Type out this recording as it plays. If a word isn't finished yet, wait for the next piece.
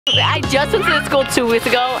I just went to the school 2 weeks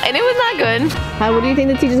ago and it was not good. What do you think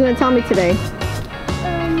the teacher's gonna tell me today?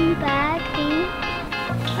 Bad thing.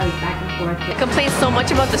 I was back and forth. I complain so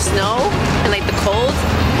much about the snow and like the cold,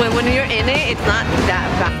 but when you're in it, it's not that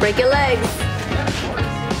bad. Break your legs.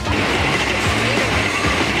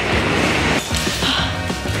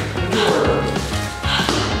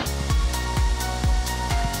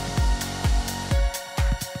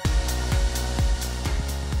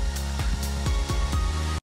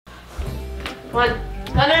 One,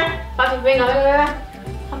 Gunner, papi, venga, venga, venga.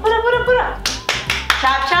 Apura.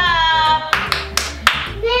 Chop, chop.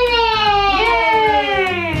 Yay!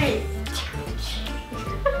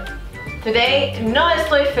 Today, no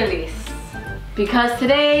estoy feliz. Because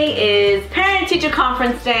today is parent-teacher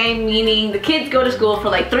conference day, meaning the kids go to school for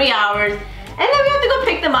like 3 hours, and then we have to go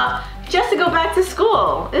pick them up just to go back to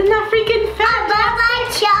school. Isn't that freaking fantastic?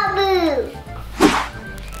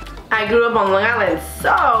 I grew up on Long Island,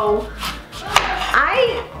 so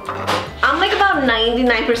I'm like about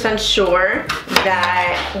 99% sure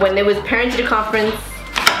that when there was parent-teacher conference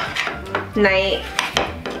night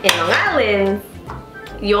in Long Island,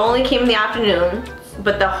 you only came in the afternoon,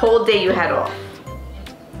 but the whole day you had off.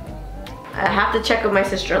 I have to check with my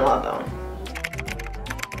sister-in-law though.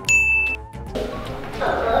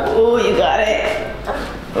 Oh, you got it.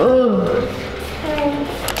 Oh.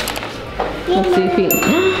 Let's see if he.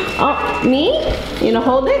 Oh, me? You know,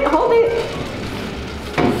 hold it, hold it.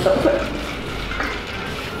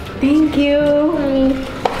 Thank you.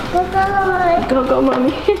 Go,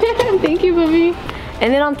 mommy. Thank you, baby.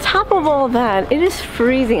 And then on top of all that, it is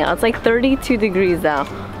freezing out. It's like 32 degrees now.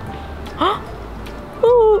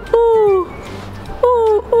 Ooh, ooh,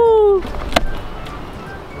 ooh, ooh.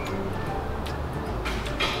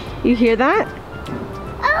 You hear that?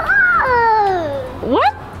 Oh.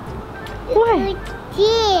 What? What?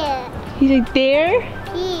 There. He's like there?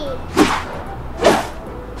 There.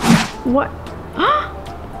 What?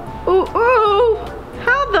 Ooh, ooh.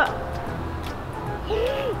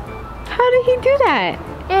 How did he do that?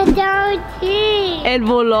 El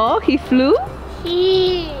voló? He flew?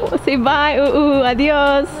 Oh, say bye. Ooh, ooh.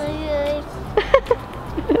 Adios.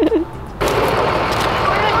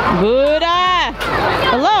 Buddha.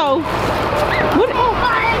 Hello. What?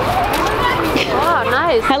 Oh,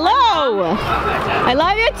 nice. Hello. I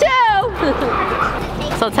love you too.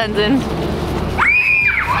 So Tenzin.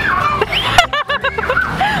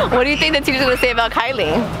 What do you think the teacher's gonna say about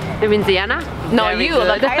Kylie? You mean Ziana? No, Very you,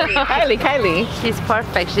 good. Kylie. She's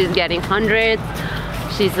perfect. She's getting hundreds.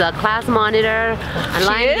 She's a class monitor, a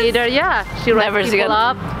line leader. Yeah, she writes people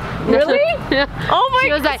up. Really? Yeah. Oh my!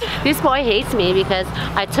 She was like, this boy hates me because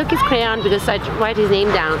I took his crayon because I write his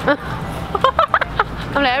name down.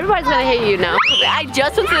 I'm like, everybody's gonna hate you now. I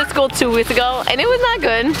just went to the school 2 weeks ago and it was not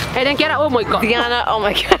good. And then get out. Oh my god. Ziana, oh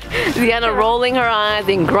my god. Ziana rolling her eyes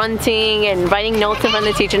and grunting and writing notes in front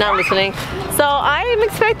of the teacher, not listening. So I am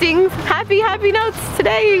expecting happy notes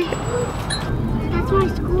today. That's my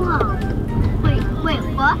school. Wait,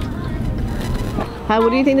 what? What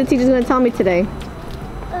do you think the teacher's gonna tell me today?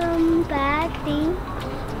 Bad thing.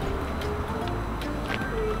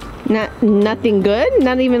 Nothing good?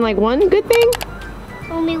 Not even like one good thing?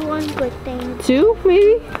 Only one good thing. 2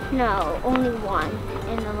 maybe? No, only one.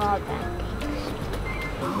 And a lot of bad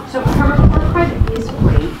things. So her report card is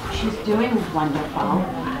great. She's doing wonderful.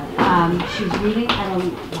 She's reading at a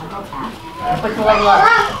level F. What's the level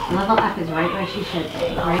F? Level F is right where she should be.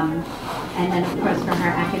 And then of course for her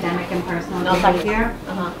academic and personal behavior,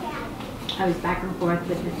 I was back and forth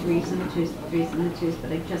with the 3s and the 2s,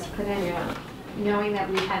 but I just couldn't. Knowing that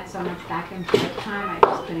we've had so much back and forth time, I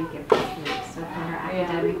just couldn't give her 3s. So for her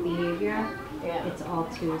academic behavior, it's all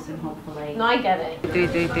 2s and hopefully. No, I get it. 3.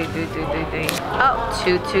 Oh,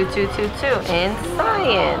 2. In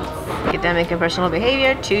science. Academic and personal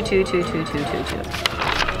behavior, 2.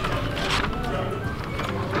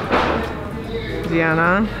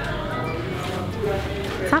 Ziana.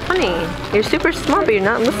 It's not funny. You're super smart, but you're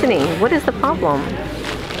not listening. What is the problem?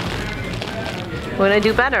 We're gonna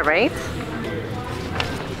do better, right?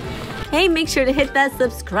 Hey, make sure to hit that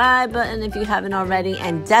subscribe button if you haven't already,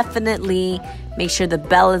 and definitely make sure the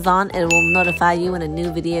bell is on. It will notify you when a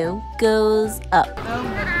new video goes up.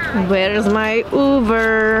 Where's my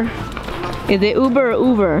Uber? Is it Uber or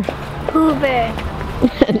Uber? Uber.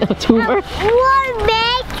 No, it's Uber. What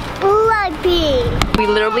makes Uber? We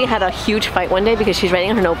literally had a huge fight one day because she's writing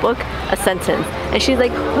in her notebook a sentence. And she's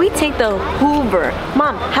like, we take the Hoover.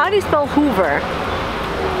 Mom, how do you spell Hoover?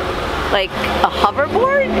 Like a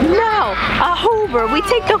hoverboard? No, a Hoover. We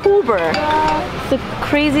take the Hoover. It's the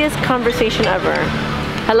craziest conversation ever.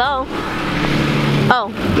 Hello?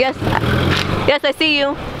 Oh, yes. Yes, I see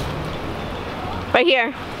you. Right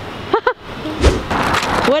here.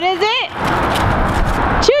 What is it?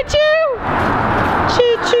 Choo-choo!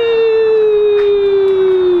 Choo-choo!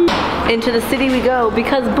 Into the city we go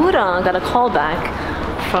because Buddha got a call back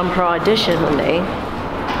from her audition one day.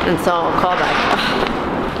 And so, call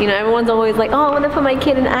back. You know, everyone's always like, oh, I want to put my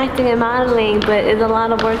kid in acting and modeling, but it's a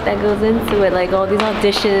lot of work that goes into it, like all these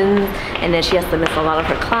auditions, and then she has to miss a lot of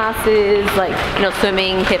her classes, like, you know,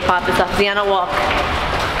 swimming, hip-hop and stuff. Ziana walk.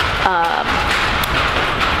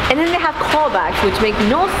 And then they have callbacks, which make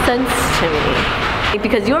no sense to me.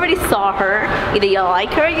 Because you already saw her, either you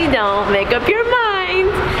like her or you don't, make up your mind.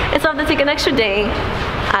 And so I have to take an extra day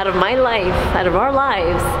out of my life, out of our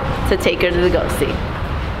lives, to take her to the go-see.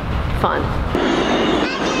 Fun.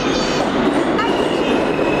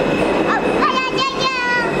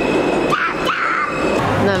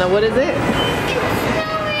 Nana, what is it?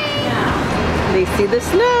 They see the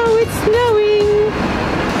snow, it's snowing.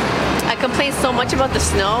 I complain so much about the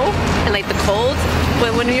snow and like the cold,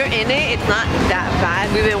 but when you're in it, it's not that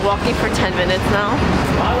bad. We've been walking for 10 minutes now,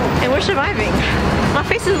 and we're surviving. My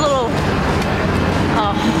face is a little,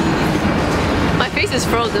 oh, my face is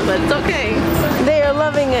frozen, but it's okay. They are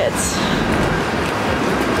loving it.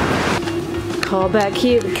 Call back,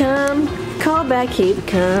 here we come. Call back, here we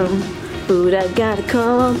come. Buddha gotta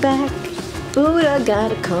call back. Buddha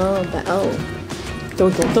gotta call back. Oh.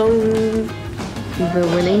 Dun, dun, dun. The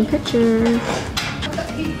winning picture.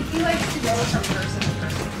 He likes to go from person to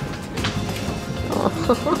person. Oh.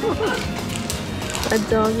 A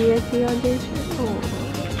doggy at the audition. Oh.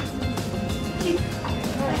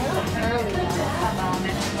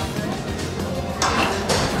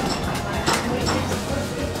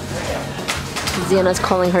 Ziana's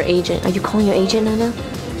calling her agent. Are you calling your agent, Nana?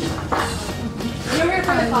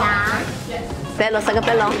 Pelo, saca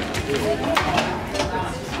pelo.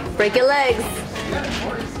 Break your legs.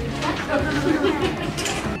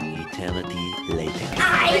 Eternity later.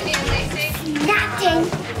 I snapped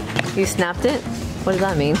it. You snapped it? What does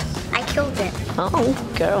that mean? I killed it. Oh,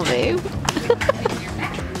 girl, babe.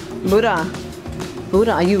 Buddha.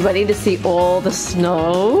 Buddha, are you ready to see all the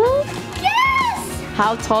snow? Yes!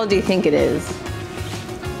 How tall do you think it is?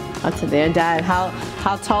 Up to there, Dad. How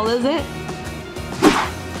tall is it?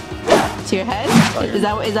 To your head? Is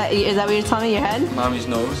that what you're telling me? Your head? Mommy's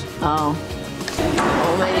nose. Oh.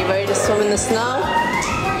 Oh man, you ready to swim in the snow? Let's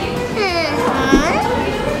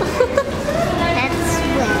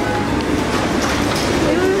swim.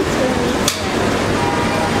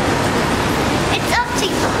 It's up to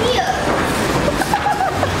here.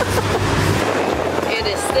 It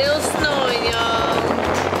is still snowing, y'all.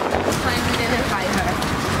 Time we didn't fight her.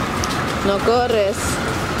 No corres.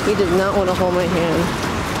 He does not want to hold my hand.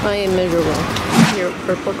 I am miserable. Your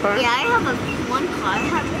purple car? Yeah, I have one car. I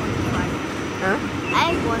have one car. Huh? I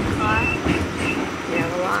have one car. You have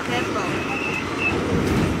a lot. Purple.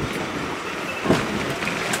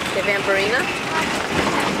 The Vampirina?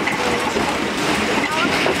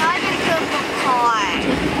 Not the purple car.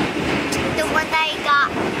 The one that I got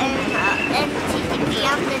in TTP.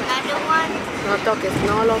 Another one. No toques,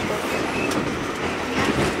 no loco.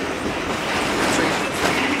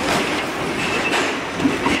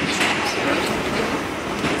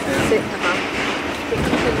 Sí, ajá.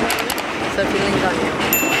 So feeling on you.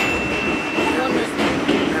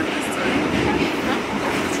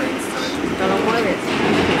 No lo mueves.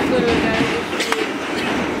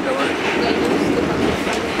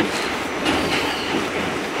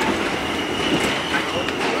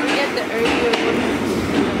 Get the earlier one.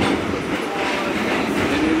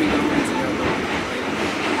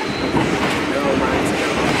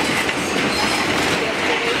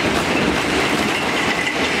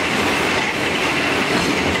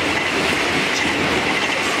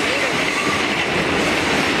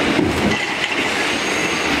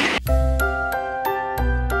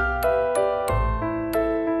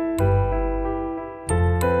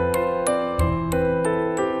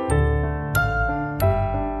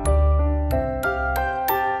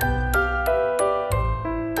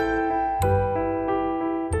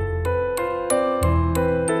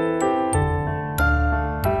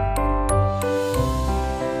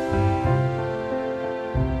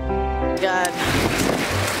 God.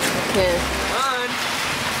 Yeah.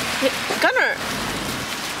 Gunner!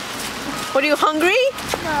 What, are you hungry?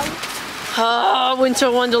 No. Oh,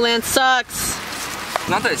 Winter Wonderland sucks.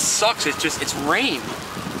 Not that it sucks, it's rain.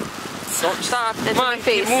 Don't stop. Into Come my on,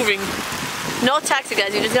 face. keep moving. No taxi,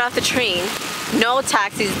 guys. You just get off the train. No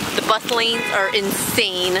taxis. The bus lanes are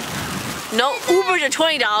insane. No Ubers are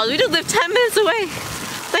 $20. We just live 10 minutes away.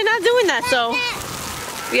 They're not doing that, so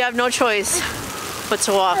we have no choice but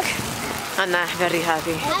to walk. I'm not very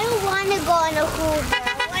happy. I don't want to go on a Uber.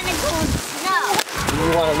 I want to go in snow.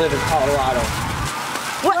 You want to live in Colorado.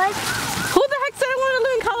 What? Who the heck said I want to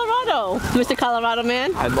live in Colorado? Mr. Colorado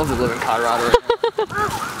man? I'd love to live in Colorado right now.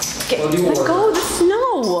 Okay, let go of the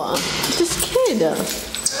snow. This kid.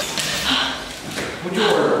 What'd you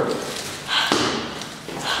order?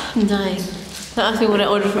 I'm dying. Don't ask me what I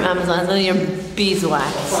ordered from Amazon. It's none of your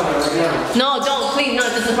beeswax. No, don't, please, no,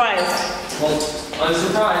 it's a surprise. Well, I'm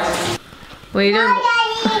surprised. What are you doing?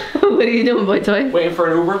 What are you doing, BOYTOY? Waiting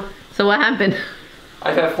for an Uber. So what happened?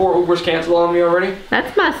 I've had 4 Ubers canceled on me already.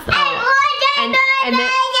 That's messed up. And then,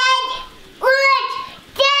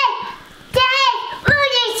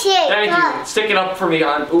 Thank you. Sticking up for me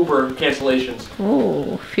on Uber cancellations.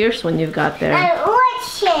 oh, fierce one you've got there.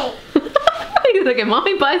 He's like,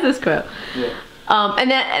 mommy buys this crap. Yeah. And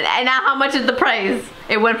now how much is the price?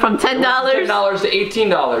 It went from $10. $10 to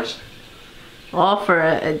 $18. All for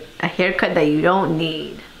a haircut that you don't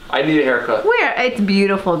need. I need a haircut. Where? It's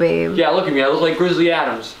beautiful, babe. Yeah, look at me. I look like Grizzly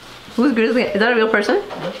Adams. Who's Grizzly? Is that a real person?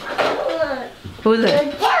 Who is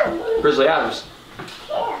it? Grizzly Adams.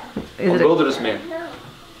 Is A it? wilderness man.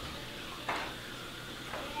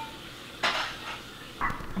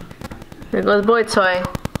 Here goes BOYTOY.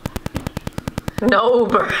 No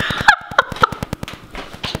Uber.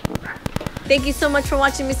 Thank you so much for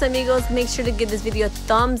watching, mis amigos. Make sure to give this video a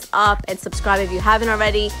thumbs up and subscribe if you haven't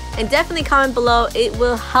already. And definitely comment below. It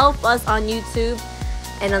will help us on YouTube.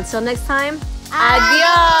 And until next time,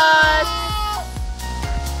 adios!